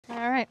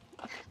All right.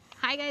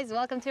 Hi guys,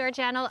 welcome to our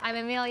channel. I'm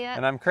Emelia.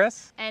 And I'm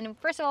Chris. And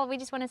first of all, we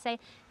just want to say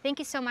thank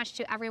you so much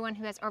to everyone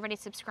who has already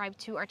subscribed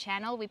to our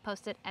channel. We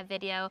posted a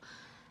video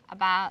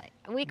about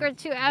a week or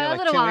two, like a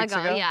little 2 while weeks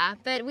ago. ago? Yeah,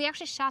 but we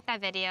actually shot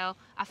that video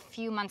a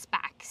few months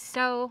back.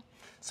 So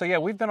yeah,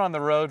 we've been on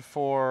the road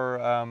for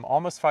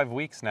almost 5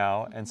 weeks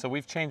now, and so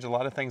we've changed a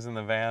lot of things in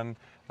the van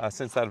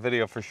since that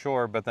video for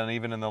sure, but then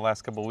even in the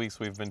last couple of weeks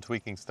we've been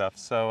tweaking stuff.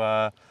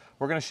 So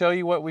we're going to show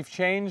you what we've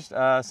changed,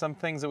 some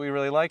things that we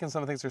really like and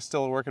some things are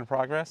still a work in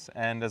progress.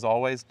 And as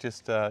always,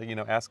 just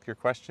ask your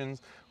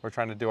questions. We're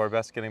trying to do our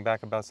best getting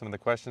back about some of the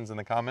questions in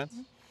the comments.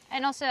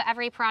 And also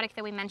every product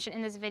that we mentioned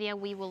in this video,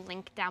 we will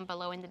link down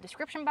below in the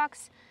description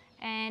box.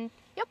 And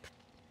yep,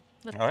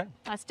 All right,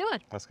 let's do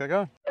it. let's get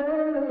going.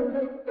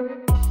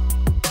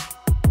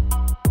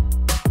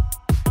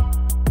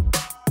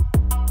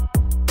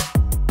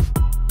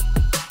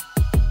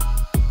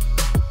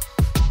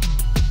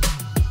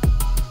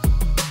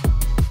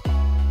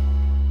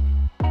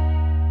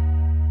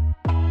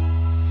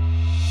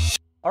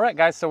 All right,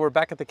 guys, so we're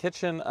back at the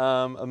kitchen.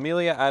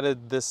 Emelia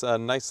added this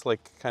nice,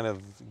 like, kind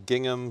of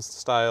gingham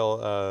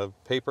style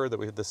paper that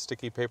we had, this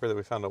sticky paper that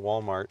we found at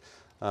Walmart.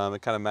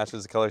 It kind of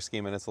matches the color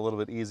scheme and it's a little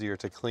bit easier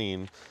to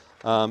clean.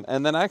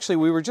 And then actually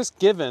we were just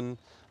given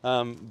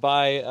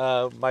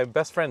by my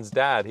best friend's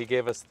dad. He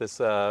gave us this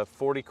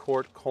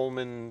 40-quart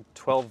Coleman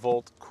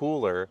 12-volt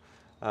cooler.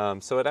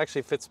 So it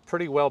actually fits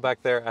pretty well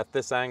back there at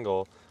this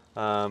angle.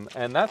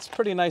 And that's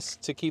pretty nice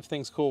to keep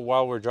things cool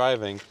while we're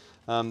driving.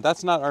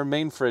 That's not our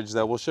main fridge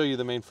though. We'll show you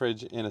the main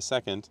fridge in a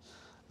second.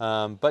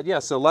 But yeah,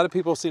 so a lot of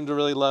people seem to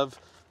really love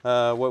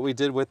what we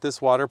did with this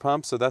water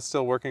pump. So that's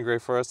still working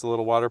great for us, the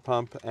little water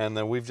pump. And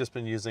then we've just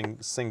been using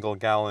single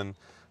gallon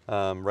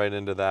right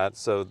into that.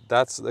 So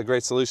that's a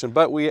great solution.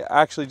 But we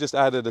actually just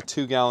added a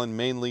 2-gallon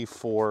mainly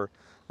for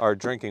our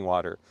drinking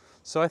water.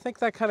 So I think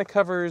that kind of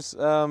covers,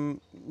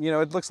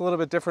 it looks a little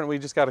bit different. We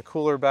just got a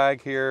cooler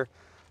bag here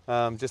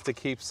just to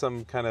keep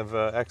some kind of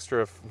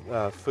extra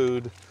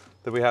food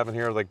that we have in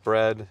here, like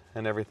bread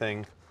and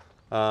everything.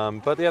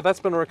 But yeah,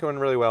 that's been working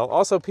really well.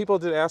 Also, people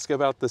did ask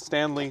about these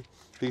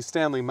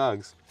Stanley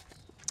mugs.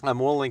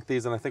 We'll link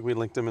these, and I think we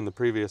linked them in the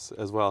previous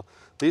as well.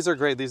 These are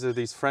great. These are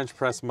these French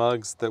press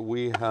mugs that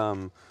we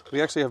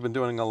actually have been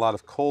doing a lot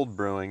of cold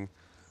brewing.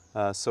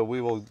 So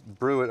we will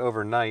brew it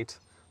overnight,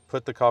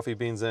 put the coffee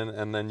beans in,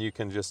 and then you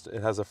can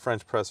it has a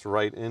French press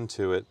right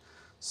into it.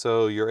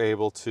 So you're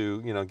able to,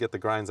 get the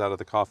grinds out of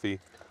the coffee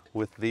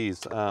with these.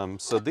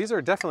 So these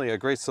are definitely a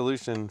great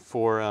solution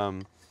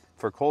for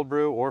cold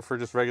brew or for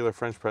just regular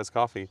French press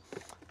coffee.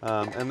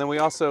 And then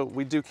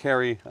we do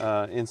carry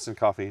instant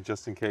coffee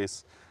just in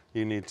case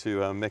you need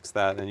to mix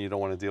that and you don't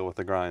want to deal with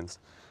the grinds.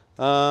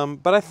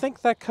 But I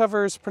think that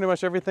covers pretty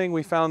much everything.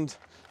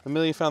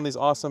 Emelia found these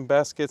awesome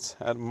baskets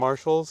at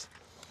Marshall's.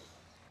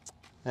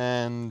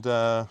 And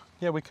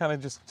yeah, we kind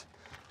of just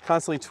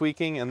constantly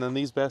tweaking. And then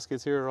these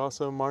baskets here are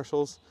also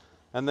Marshall's.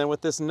 And then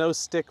with this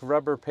no-stick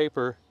rubber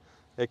paper,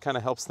 it kind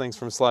of helps things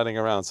from sliding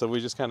around. So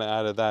we just kind of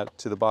added that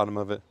to the bottom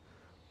of it.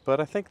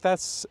 But I think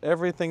that's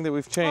everything that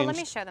we've changed. Well, let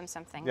me show them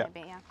something, yeah.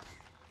 Maybe, yeah.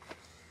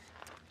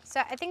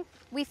 So I think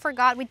we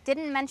forgot, did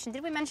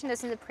we mention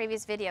this in the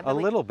previous video? A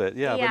little bit,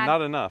 yeah, but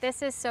not enough.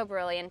 This is so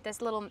brilliant. This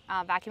little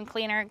vacuum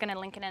cleaner, gonna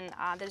link it in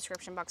the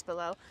description box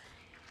below.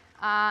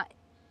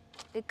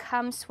 It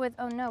comes with,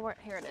 oh no,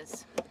 here it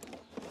is.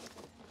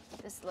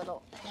 This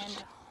little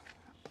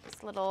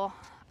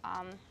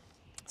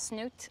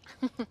snoot.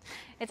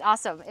 It's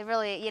awesome. It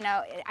really,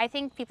 I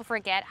think people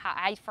forget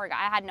I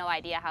had no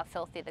idea how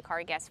filthy the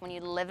car gets when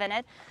you live in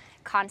it.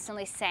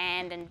 Constantly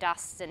sand and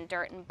dust and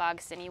dirt and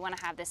bugs, and you want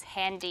to have this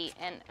handy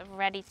and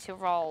ready to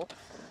roll.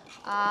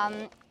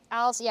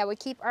 Also, yeah, we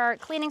keep our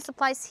cleaning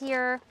supplies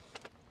here.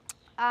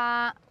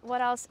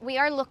 What else? We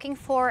are looking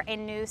for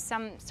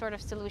some sort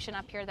of solution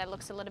up here that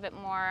looks a little bit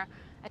more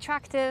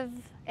attractive,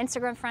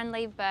 Instagram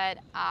friendly, but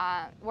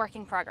work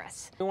in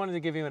progress. We wanted to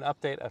give you an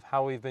update of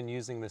how we've been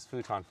using this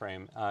futon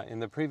frame. In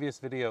the previous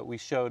video, we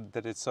showed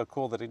that it's so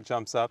cool that it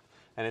jumps up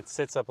and it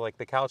sits up like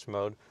the couch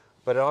mode,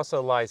 but it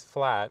also lies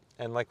flat.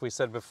 And like we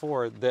said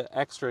before, the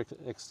extra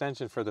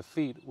extension for the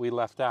feet we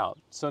left out.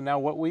 So now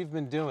what we've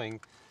been doing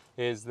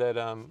is that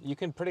you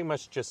can pretty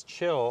much just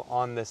chill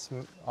on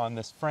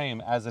this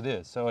frame as it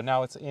is. So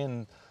now it's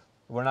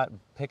we're not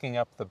picking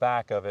up the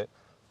back of it.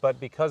 But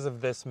because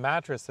of this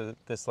mattress,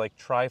 this like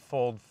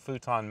tri-fold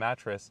futon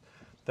mattress,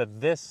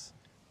 this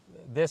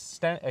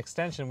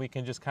extension we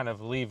can just kind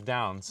of leave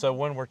down. So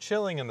when we're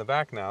chilling in the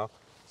back now,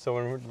 so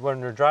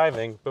when we're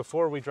driving,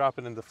 before we drop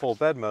it into full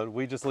bed mode,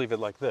 we just leave it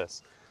like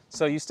this.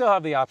 So you still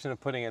have the option of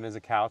putting it as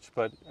a couch,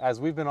 but as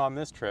we've been on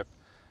this trip,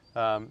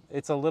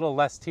 it's a little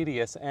less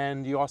tedious,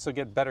 and you also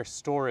get better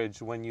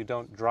storage when you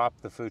don't drop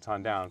the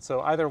futon down.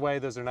 So either way,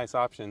 those are nice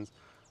options.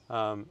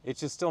 It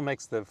just still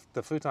makes the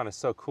futon is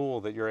so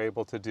cool that you're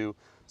able to do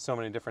so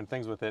many different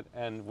things with it,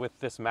 and with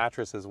this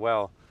mattress as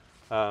well.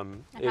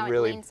 And how it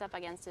leans up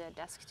against the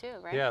desk too,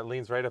 right? Yeah, it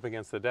leans right up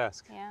against the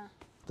desk. Yeah.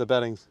 The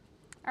beddings.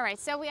 All right,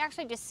 so we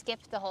actually just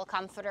skipped the whole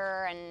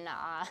comforter and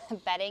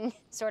bedding,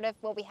 sort of.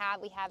 What we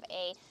have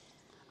a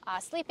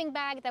sleeping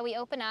bag that we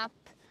open up.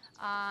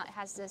 It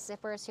has the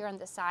zippers here on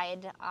the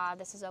side.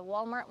 This is a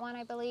Walmart one,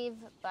 I believe,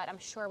 but I'm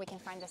sure we can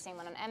find the same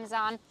one on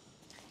Amazon.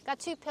 Got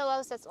 2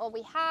 pillows, that's all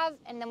we have.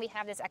 And then we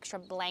have this extra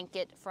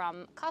blanket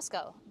from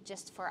Costco,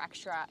 just for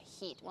extra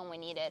heat when we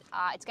need it.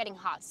 It's getting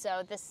hot,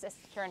 so this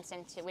turns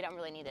into, we don't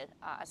really need it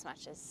as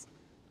much as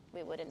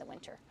we would in the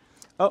winter.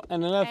 Oh,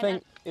 and another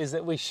thing is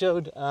that we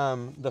showed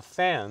the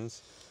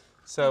fans.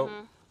 So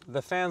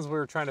the fans, we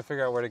were trying to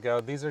figure out where to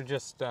go. These are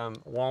just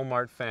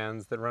Walmart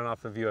fans that run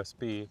off of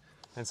USB.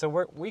 And so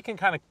we can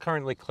kind of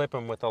currently clip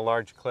them with a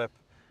large clip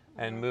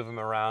and move them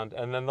around.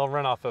 And then they'll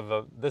run off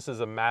of this is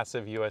a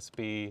massive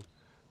USB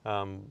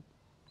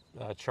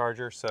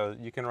charger, so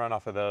you can run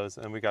off of those,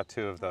 and we got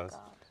 2 of those.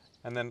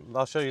 And then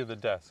I'll show you the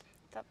desk.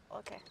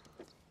 Okay.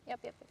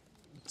 Yep.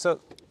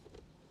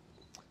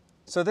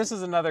 So this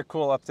is another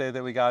cool update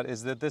that we got,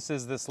 is that this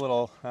is this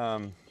little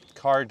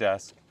car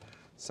desk.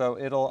 So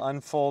it'll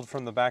unfold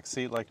from the back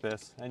seat like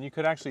this, and it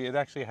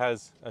actually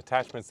has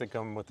attachments that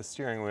come with the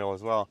steering wheel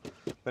as well.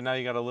 But now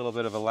you got a little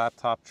bit of a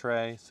laptop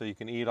tray, so you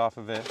can eat off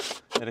of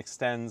it. It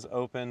extends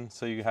open,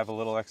 so you have a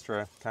little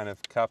extra kind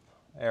of cup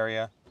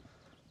area.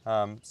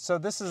 So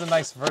this is a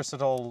nice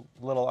versatile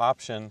little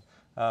option.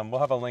 We'll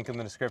have a link in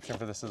the description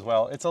for this as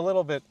well. It's a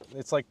little bit,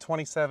 it's like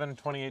 $27,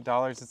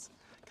 $28. It's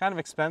kind of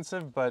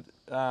expensive, but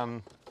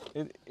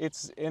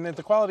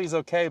the quality is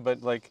okay,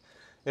 but like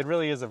it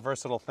really is a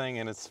versatile thing,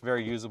 and it's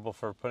very usable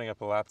for putting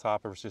up a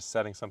laptop or just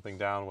setting something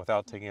down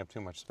without taking up too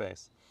much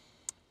space.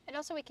 And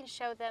also we can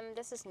show them,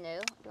 this is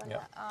new.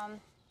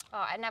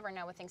 Oh, I never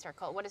know what things are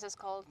called. What is this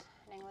called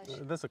in English?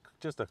 This is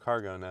just a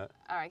cargo net.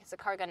 All right, it's a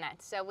cargo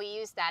net. So we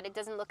use that. It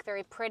doesn't look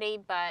very pretty,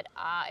 but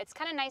it's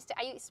kind of nice.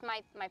 I use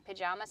my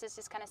pajamas. It's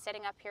just kind of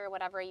sitting up here,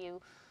 whatever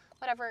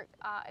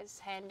is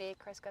handy.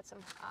 Chris got some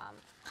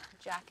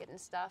jacket and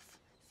stuff.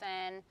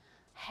 Fan,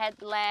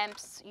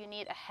 headlamps. You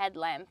need a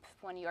headlamp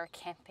when you are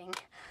camping.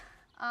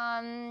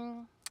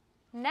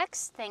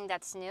 Next thing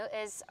that's new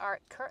is our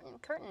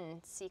curtain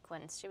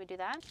sequence. Should we do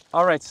that?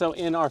 All right, so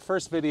in our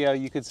first video,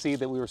 you could see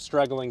that we were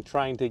struggling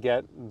trying to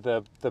get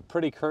the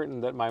pretty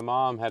curtain that my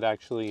mom had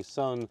actually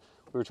sewn.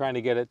 We were trying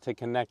to get it to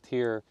connect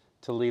here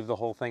to leave the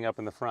whole thing up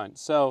in the front.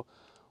 So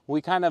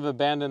we kind of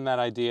abandoned that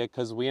idea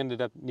because we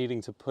ended up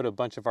needing to put a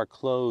bunch of our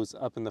clothes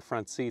up in the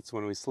front seats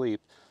when we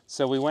sleep.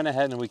 So we went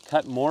ahead and we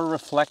cut more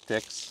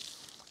Reflectix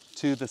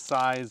to the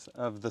size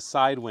of the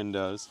side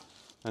windows.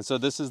 And so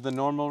this is the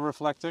normal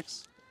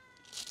Reflectix.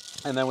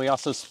 And then we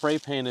also spray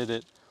painted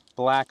it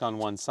black on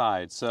one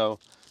side. So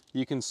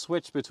you can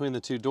switch between the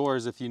 2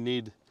 doors if you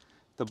need.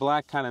 The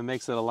black kind of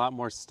makes it a lot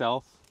more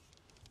stealth.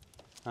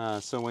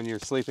 So when you're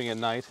sleeping at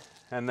night,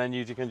 and then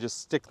you can just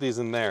stick these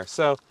in there.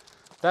 So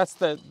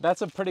that's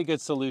a pretty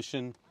good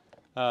solution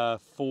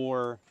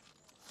for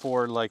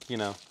like, you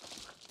know,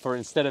 for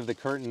instead of the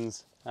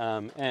curtains.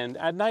 And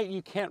at night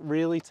you can't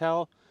really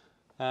tell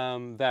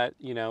that,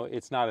 you know,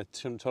 it's not a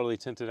totally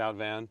tinted out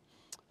van.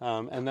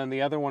 And then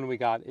the other one we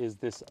got is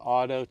this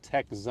Auto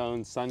Tech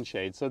Zone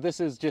sunshade. So this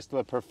is just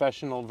the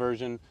professional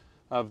version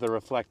of the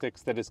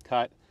Reflectix that is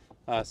cut.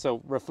 So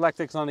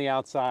Reflectix on the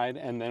outside,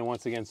 and then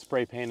once again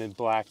spray painted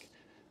black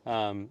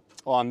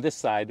on this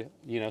side.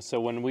 You know,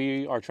 so when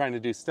we are trying to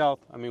do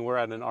stealth, I mean, we're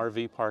at an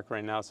RV park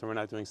right now, so we're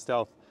not doing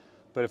stealth.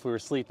 But if we were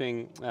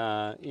sleeping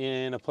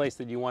in a place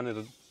that you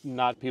wanted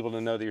not people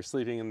to know that you're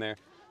sleeping in there,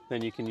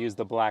 then you can use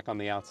the black on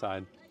the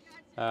outside.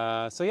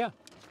 So yeah.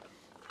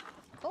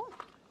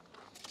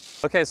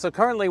 Okay, so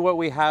currently what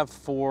we have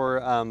for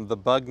the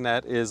bug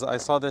net is, I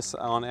saw this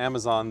on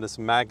Amazon, this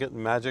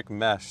magic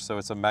mesh. So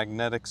it's a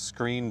magnetic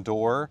screen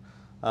door,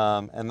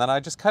 and then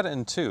I just cut it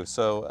in 2.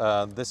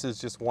 So this is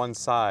just one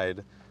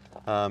side.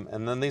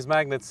 And then these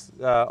magnets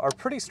are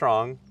pretty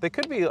strong. They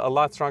could be a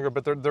lot stronger,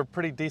 but they're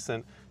pretty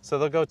decent. So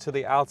they'll go to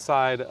the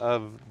outside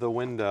of the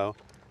window,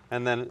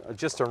 and then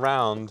just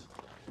around,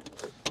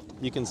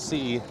 you can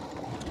see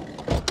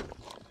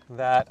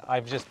that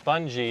I've just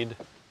bungeed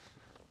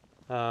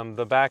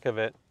the back of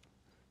it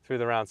through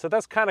the round. So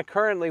that's kind of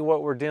currently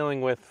what we're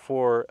dealing with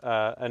for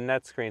a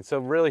net screen. So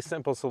really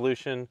simple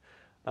solution.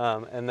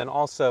 And then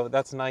also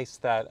that's nice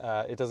that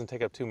it doesn't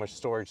take up too much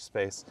storage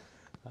space.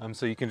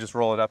 So you can just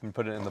roll it up and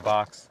put it in the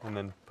box and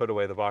then put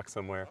away the box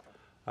somewhere.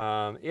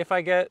 If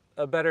I get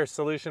a better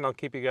solution, I'll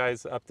keep you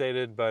guys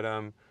updated,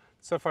 but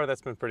so far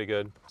that's been pretty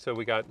good. So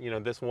we got, you know,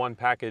 this one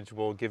package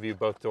will give you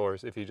both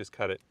doors if you just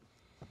cut it.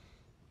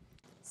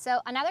 So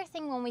another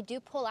thing, when we do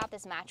pull out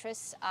this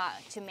mattress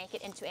to make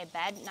it into a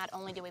bed, not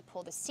only do we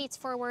pull the seats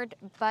forward,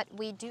 but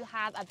we do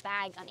have a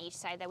bag on each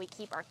side that we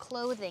keep our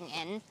clothing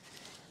in.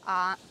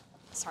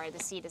 Sorry,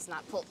 the seat is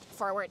not pulled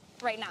forward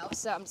right now,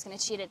 so I'm just gonna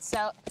cheat it.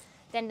 So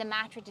then the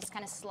mattress just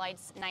kind of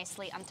slides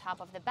nicely on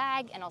top of the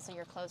bag, and also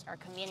your clothes are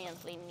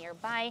conveniently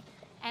nearby.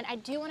 And I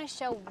do want to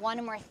show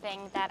one more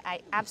thing that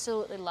I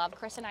absolutely love.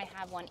 Chris and I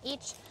have one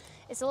each.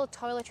 It's a little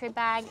toiletry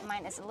bag.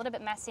 Mine is a little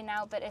bit messy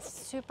now, but it's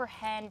super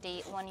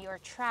handy when you're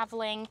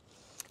traveling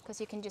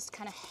because you can just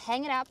kind of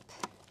hang it up,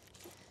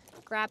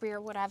 grab your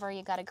whatever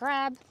you gotta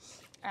grab,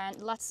 and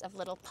lots of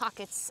little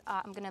pockets.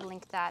 I'm gonna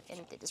link that in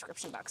the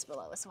description box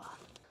below as well.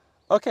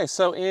 Okay,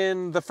 so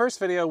in the first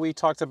video we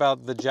talked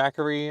about the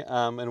JACKARY,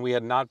 and we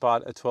had not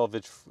bought a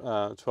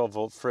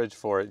 12-volt fridge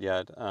for it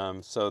yet.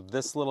 So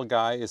this little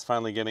guy is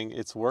finally getting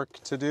its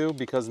work to do,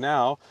 because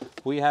now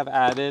we have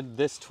added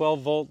this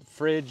 12-volt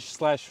fridge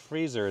slash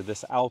freezer,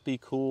 this Alpi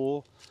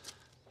Cool.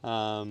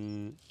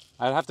 I'd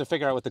have to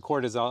figure out what the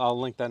cord is. I'll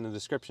link that in the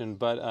description.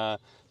 But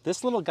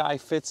this little guy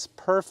fits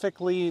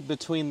perfectly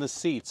between the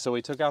seats. So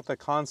we took out the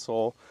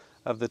console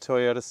of the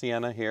Toyota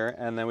Sienna here,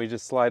 and then we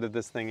just slided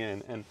this thing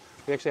in. And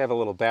we actually have a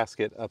little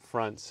basket up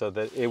front so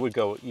that it would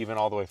go even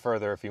all the way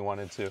further if you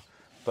wanted to.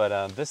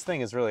 But this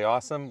thing is really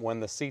awesome. When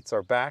the seats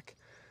are back,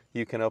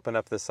 you can open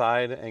up the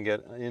side and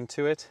get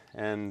into it.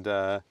 And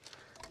yeah,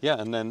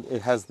 and then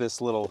it has this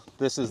little,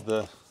 this is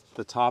the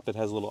top, it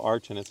has a little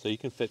arch in it, so you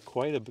can fit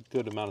quite a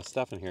good amount of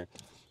stuff in here.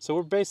 So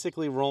we're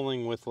basically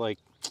rolling with like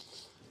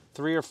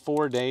 3 or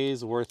 4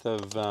 days worth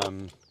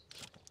of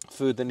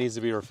food that needs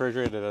to be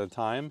refrigerated at a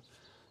time.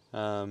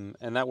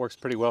 And that works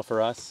pretty well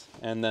for us.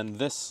 And then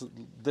this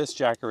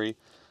JACKARY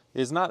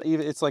is not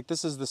even, it's like,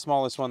 this is the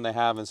smallest one they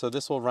have, and so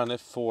this will run it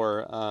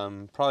for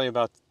probably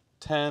about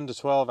 10 to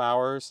 12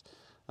 hours.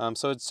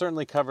 So it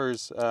certainly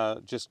covers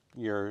just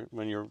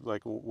when you're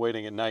like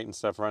waiting at night and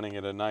stuff, running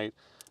it at night.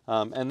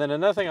 And then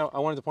another thing I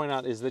wanted to point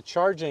out is that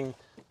charging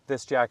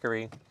this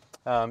JACKARY,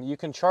 you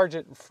can charge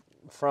it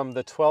from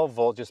the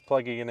 12-volt, just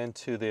plugging it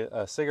into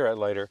the cigarette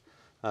lighter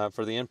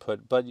for the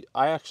input. But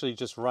I actually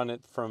just run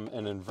it from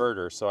an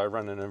inverter. So I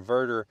run an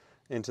inverter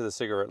into the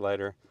cigarette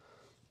lighter,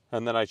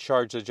 and then I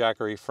charge the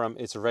JACKARY from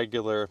its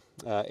regular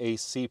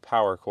AC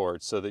power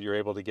cord, so that you're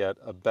able to get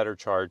a better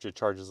charge. It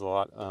charges a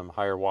lot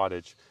higher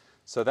wattage.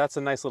 So that's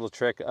a nice little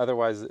trick.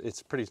 Otherwise,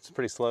 it's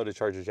pretty slow to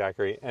charge a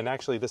JACKARY. And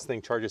actually, this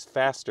thing charges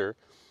faster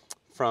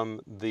from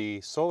the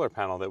solar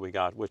panel that we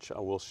got, which I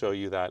will show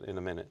you that in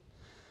a minute.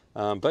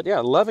 But yeah,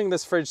 loving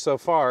this fridge so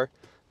far.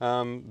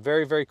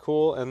 Very, very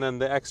cool. And then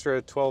the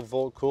extra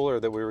 12-volt cooler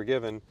that we were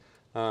given,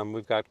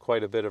 we've got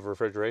quite a bit of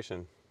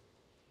refrigeration.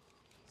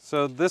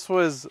 So this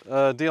was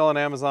a deal on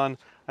Amazon.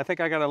 I think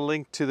I got a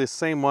link to the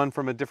same one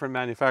from a different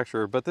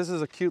manufacturer, but this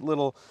is a cute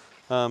little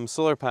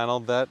solar panel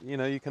that, you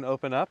know, you can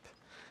open up,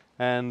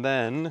 and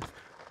then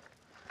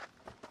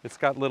it's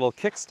got little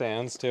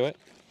kickstands to it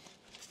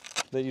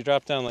that you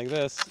drop down like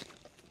this.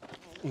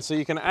 And so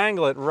you can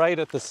angle it right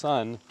at the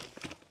sun.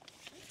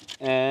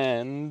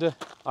 And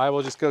I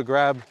will just go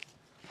grab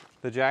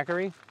the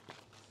JACKARY.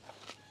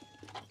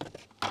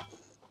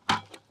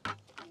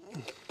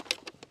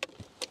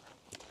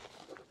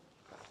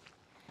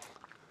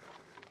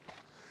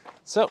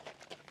 So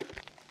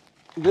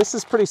this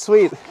is pretty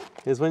sweet,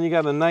 is when you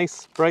got a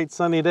nice bright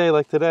sunny day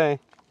like today,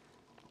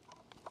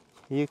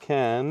 you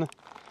can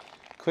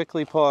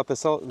quickly pull out the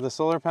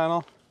solar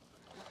panel,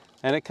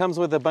 and it comes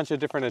with a bunch of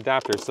different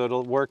adapters, so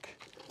it'll work,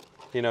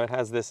 you know, it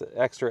has this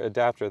extra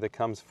adapter that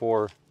comes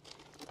for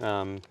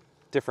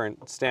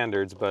different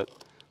standards, but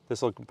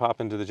this will pop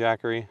into the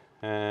JACKARY,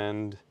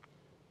 and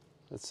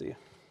let's see.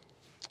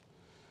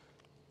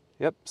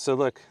 Yep, so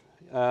look,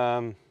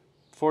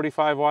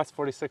 45 watts,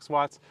 46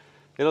 watts.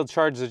 It'll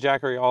charge the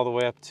JACKARY all the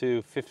way up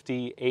to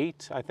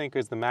 58, I think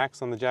is the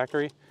max on the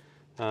JACKARY.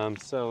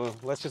 So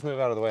let's just move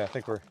out of the way. I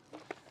think we're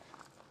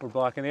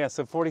blocking. Yeah,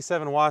 so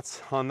 47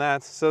 watts on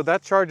that. So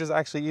that charges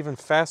actually even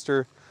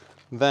faster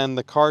than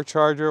the car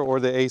charger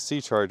or the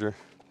AC charger.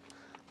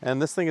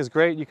 And this thing is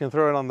great. You can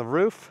throw it on the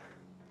roof.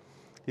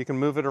 You can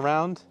move it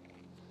around.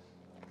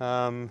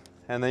 And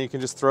then you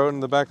can just throw it in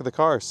the back of the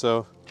car.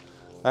 So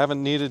I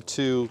haven't needed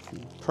to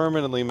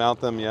permanently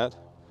mount them yet.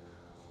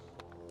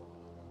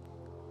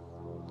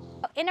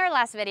 In our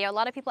last video, a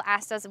lot of people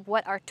asked us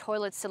what our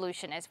toilet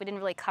solution is. We didn't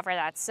really cover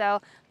that,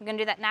 so I'm gonna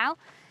do that now.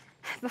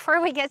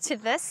 Before we get to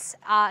this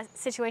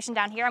situation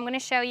down here, I'm gonna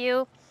show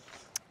you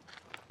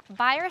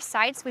by our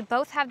sides, we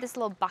both have this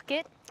little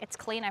bucket. It's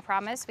clean, I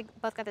promise. We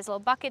both got this little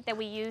bucket that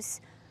we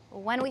use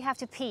when we have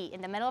to pee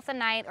in the middle of the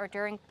night or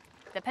during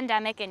the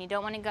pandemic and you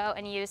don't want to go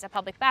and use a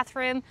public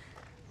bathroom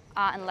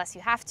unless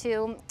you have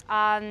to.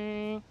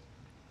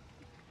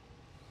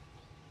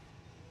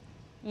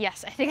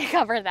 Yes, I think I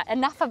covered that.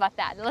 Enough about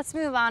that. Let's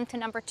move on to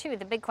number 2,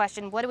 the big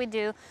question. What do we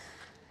do?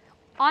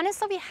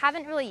 Honestly, we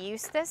haven't really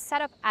used this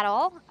setup at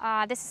all.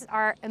 This is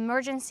our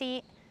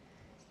emergency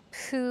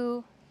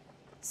poo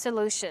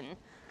solution,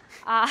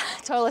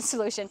 toilet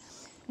solution.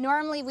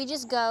 Normally, we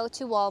just go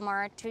to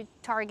Walmart, to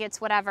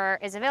Targets, whatever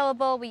is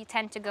available. We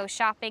tend to go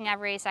shopping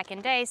every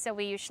second day, so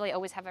we usually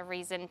always have a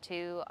reason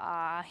to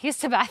use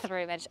the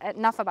bathroom.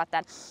 Enough about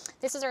that.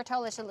 This is our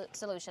toilet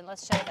solution.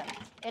 Let's show them.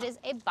 It is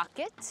a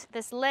bucket.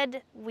 This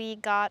lid we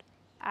got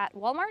at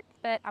Walmart,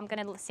 but I'm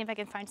gonna see if I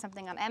can find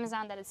something on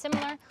Amazon that is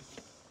similar.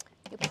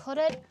 You put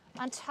it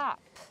on top,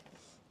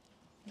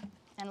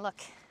 and look,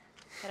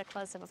 get a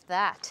close-up of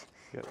that.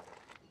 Good.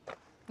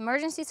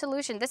 Emergency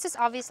solution. This is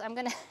obvious. I'm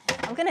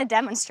gonna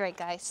demonstrate,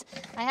 guys.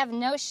 I have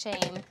no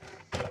shame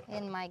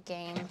in my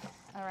game.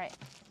 All right.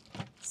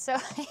 So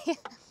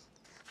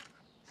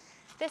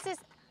this is,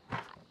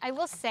 I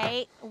will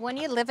say, when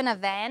you live in a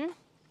van,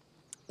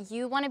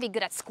 you want to be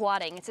good at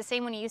squatting. It's the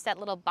same when you use that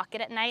little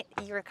bucket at night.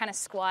 You're kind of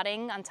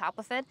squatting on top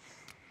of it.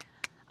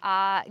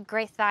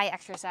 great thigh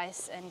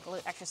exercise and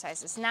glute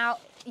exercises. Now,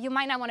 you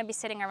might not want to be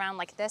sitting around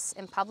like this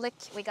in public.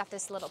 We got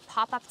this little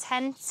pop-up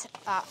tent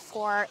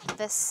for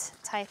this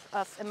type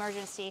of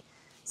emergency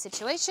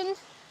situation.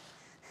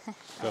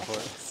 Go for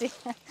it. See?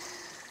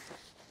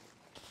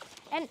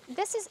 And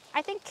this is,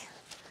 I think,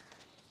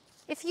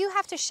 if you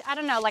have to, I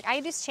don't know, like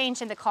I just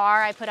changed in the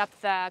car. I put up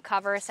the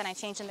covers and I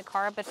changed in the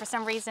car. But for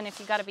some reason, if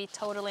you got to be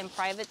totally in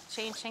private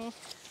changing,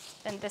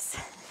 then this,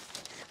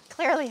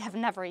 clearly have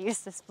never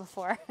used this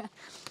before.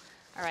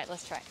 All right,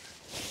 let's try.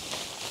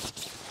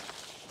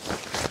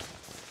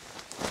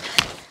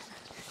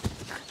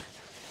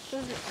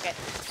 Okay,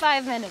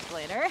 5 minutes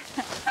later.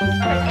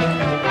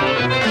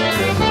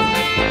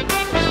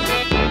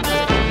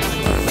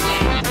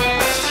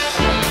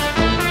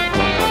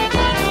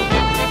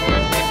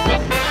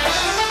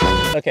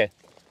 Okay,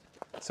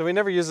 so we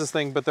never use this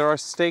thing, but there are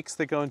stakes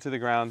that go into the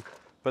ground.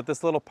 But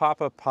this little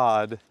pop-up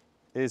pod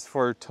is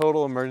for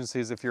total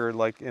emergencies if you're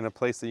like in a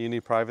place that you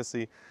need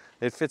privacy.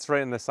 It fits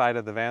right in the side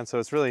of the van, so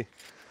it's really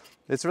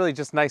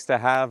just nice to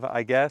have,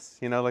 I guess.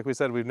 You know, like we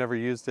said, we've never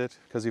used it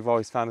because we've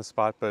always found a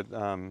spot, but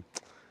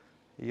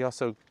you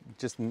also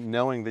just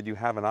knowing that you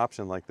have an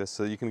option like this,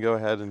 so you can go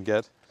ahead and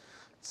get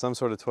some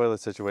sort of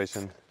toilet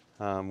situation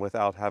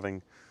without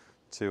having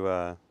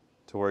to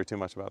worry too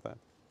much about that.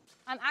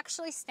 I'm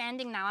actually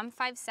standing now. I'm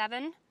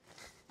 5'7".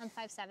 I'm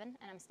 5'7" and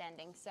I'm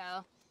standing, so,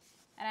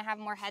 and I have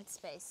more head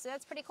space, so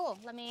that's pretty cool.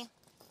 Let me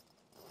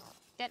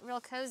get real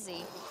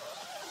cozy.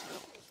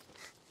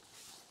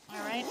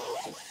 All right.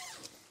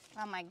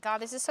 Oh my God,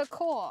 this is so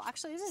cool.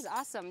 Actually, this is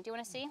awesome. Do you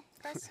want to see,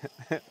 Chris?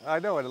 I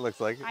know what it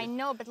looks like. I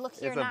know, but look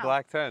here now. It's a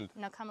black tent.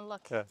 No, come and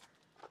look. Yeah.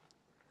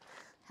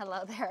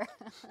 Hello there.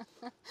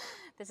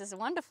 This is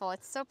wonderful.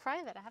 It's so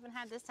private. I haven't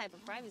had this type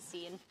of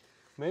privacy in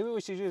Maybe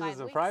we should use this as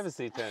a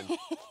privacy tent.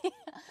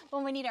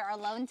 when we need our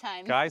alone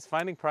time. Guys,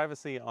 finding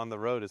privacy on the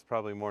road is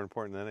probably more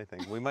important than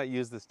anything. We might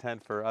use this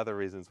tent for other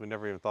reasons. We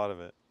never even thought of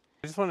it.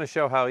 I just want to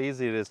show how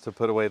easy it is to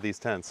put away these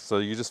tents. So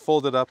you just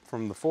fold it up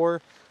from the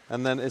fore,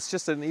 and then it's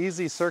just an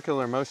easy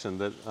circular motion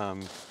that,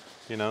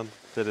 you know,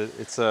 that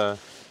it's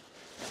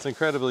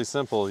incredibly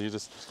simple. You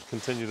just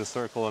continue to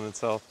circle in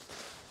itself.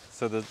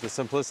 So the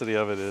simplicity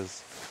of it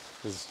is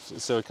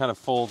so it kind of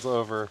folds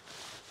over,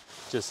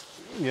 just,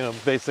 you know,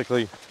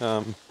 basically,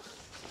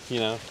 you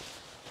know,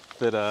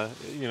 that,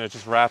 you know,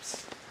 just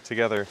wraps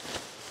together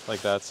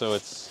like that. So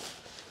it's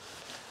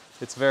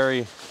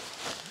very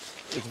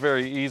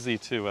easy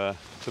to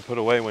put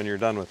away when you're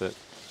done with it.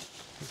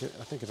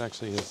 I think it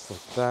actually is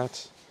like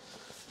that.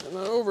 And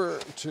then over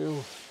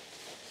to,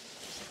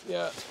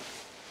 yeah.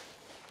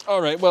 All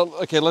right, well,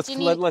 okay, let's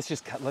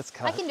just cut, let's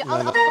cut. I can do,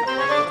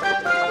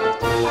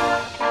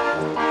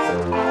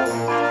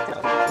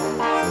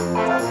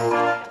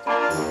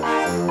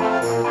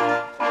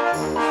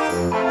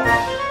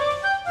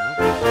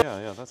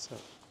 Yeah, that's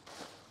it.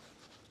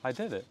 I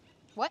did it.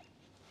 What?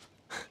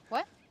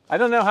 What? I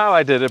don't know how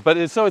I did it, but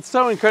it's so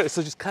incredible.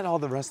 So just cut all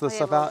the rest of the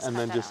stuff we'll out, and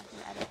then just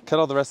out. cut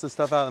all the rest of the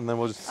stuff out, and then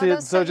we'll just see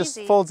it. So it just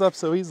easy. folds up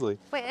so easily.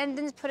 Wait, and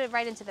then put it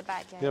right into the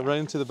bag. Yeah, right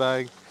into the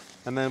bag,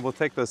 and then we'll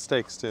take those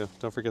stakes too.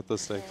 Don't forget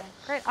those stakes. Yeah.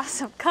 Great,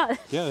 awesome, cut.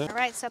 Yeah. All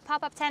right, so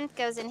pop-up tent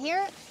goes in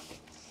here,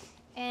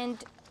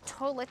 and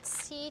toilet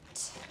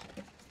seat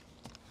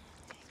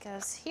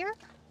goes here,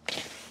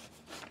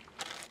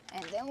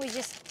 and then we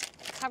just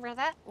cover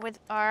that with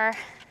our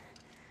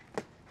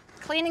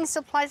cleaning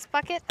supplies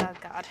bucket. Oh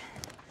God.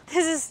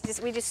 This is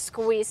just, we just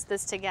squeezed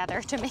this together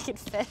to make it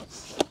fit.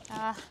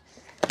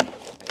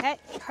 Okay,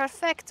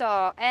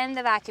 perfecto. And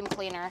the vacuum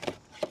cleaner.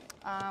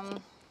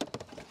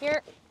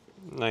 Here.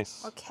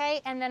 Nice.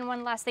 Okay, and then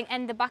one last thing.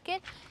 And the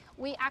bucket,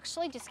 we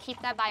actually just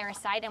keep that by our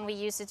side and we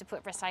use it to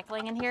put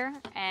recycling in here.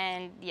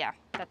 And yeah,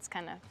 that's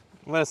kind of...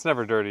 Well, it's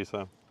never dirty,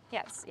 so.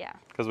 Yes, yeah.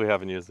 Because we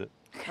haven't used it.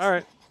 All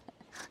right.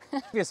 In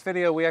the previous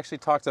video, we actually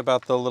talked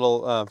about the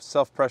little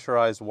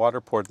self-pressurized water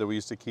port that we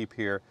used to keep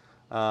here.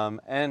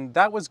 And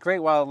that was great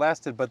while it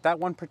lasted, but that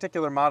one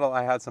particular model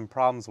I had some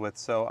problems with,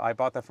 so I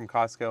bought that from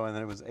Costco and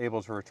then was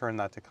able to return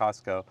that to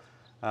Costco.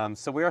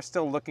 So we are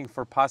still looking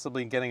for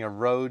possibly getting a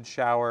road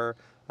shower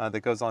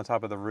that goes on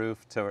top of the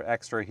roof to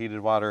extra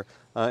heated water.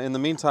 In the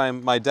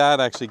meantime, my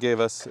dad actually gave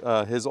us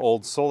his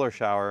old solar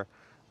shower,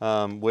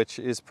 which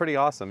is pretty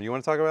awesome. You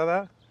want to talk about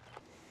that?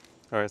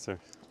 All right, sir.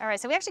 All right,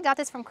 so we actually got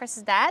this from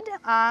Chris's dad.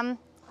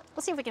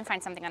 We'll see if we can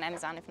find something on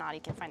Amazon. If not,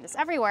 you can find this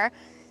everywhere.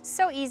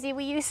 So easy.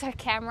 We use our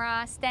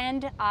camera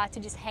stand to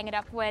just hang it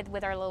up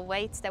with our little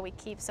weights that we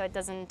keep so it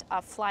doesn't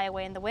fly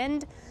away in the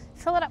wind.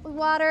 Fill it up with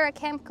water at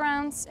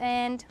campgrounds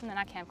and, no,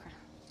 not campground.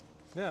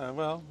 Yeah,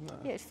 well.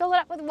 Yeah, fill it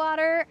up with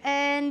water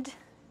and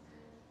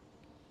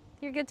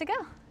you're good to go.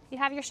 You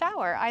have your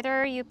shower.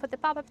 Either you put the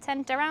pop-up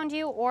tent around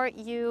you or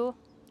you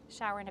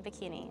shower in a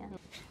bikini.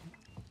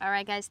 All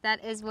right, guys,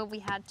 that is what we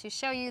had to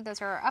show you.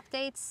 Those are our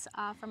updates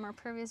from our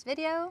previous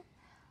video.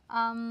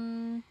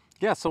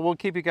 Yeah, so we'll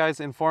keep you guys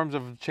informed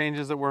of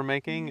changes that we're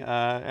making.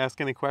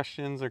 Ask any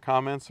questions or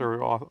comments are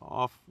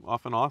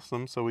often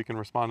awesome, so we can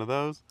respond to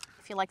those.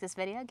 If you like this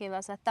video, give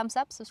us a thumbs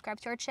up,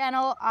 subscribe to our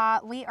channel.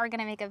 We are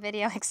gonna make a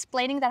video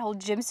explaining that whole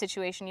gym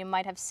situation you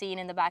might have seen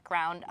in the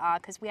background,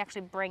 because we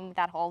actually bring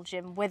that whole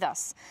gym with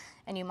us,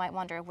 and you might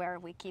wonder where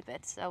we keep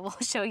it. So we'll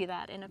show you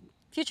that in a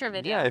future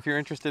video. Yeah, if you're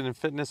interested in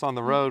fitness on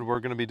the road,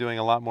 we're gonna be doing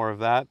a lot more of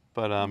that,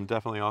 but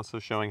definitely also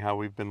showing how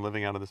we've been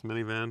living out of this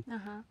minivan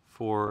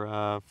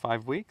for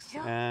 5 weeks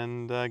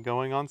and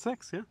going on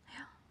 6, yeah.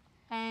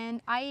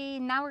 And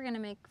now we're gonna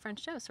make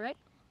French toast, right?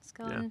 Let's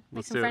go and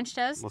make some do it. French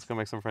toast. Let's go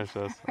make some French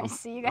toast. I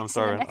see you guys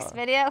in the next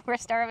video. We're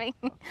starving.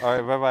 All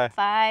right, bye-bye.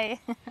 Bye.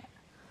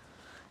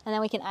 And then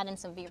we can add in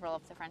some B-roll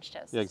of the French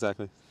toast. Yeah,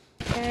 exactly.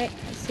 All right,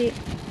 let's see.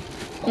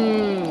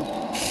 Mmm.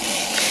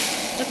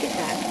 Look at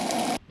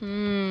that.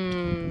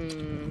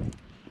 Mmm.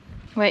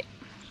 Wait,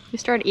 you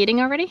started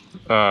eating already?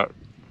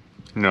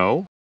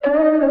 No.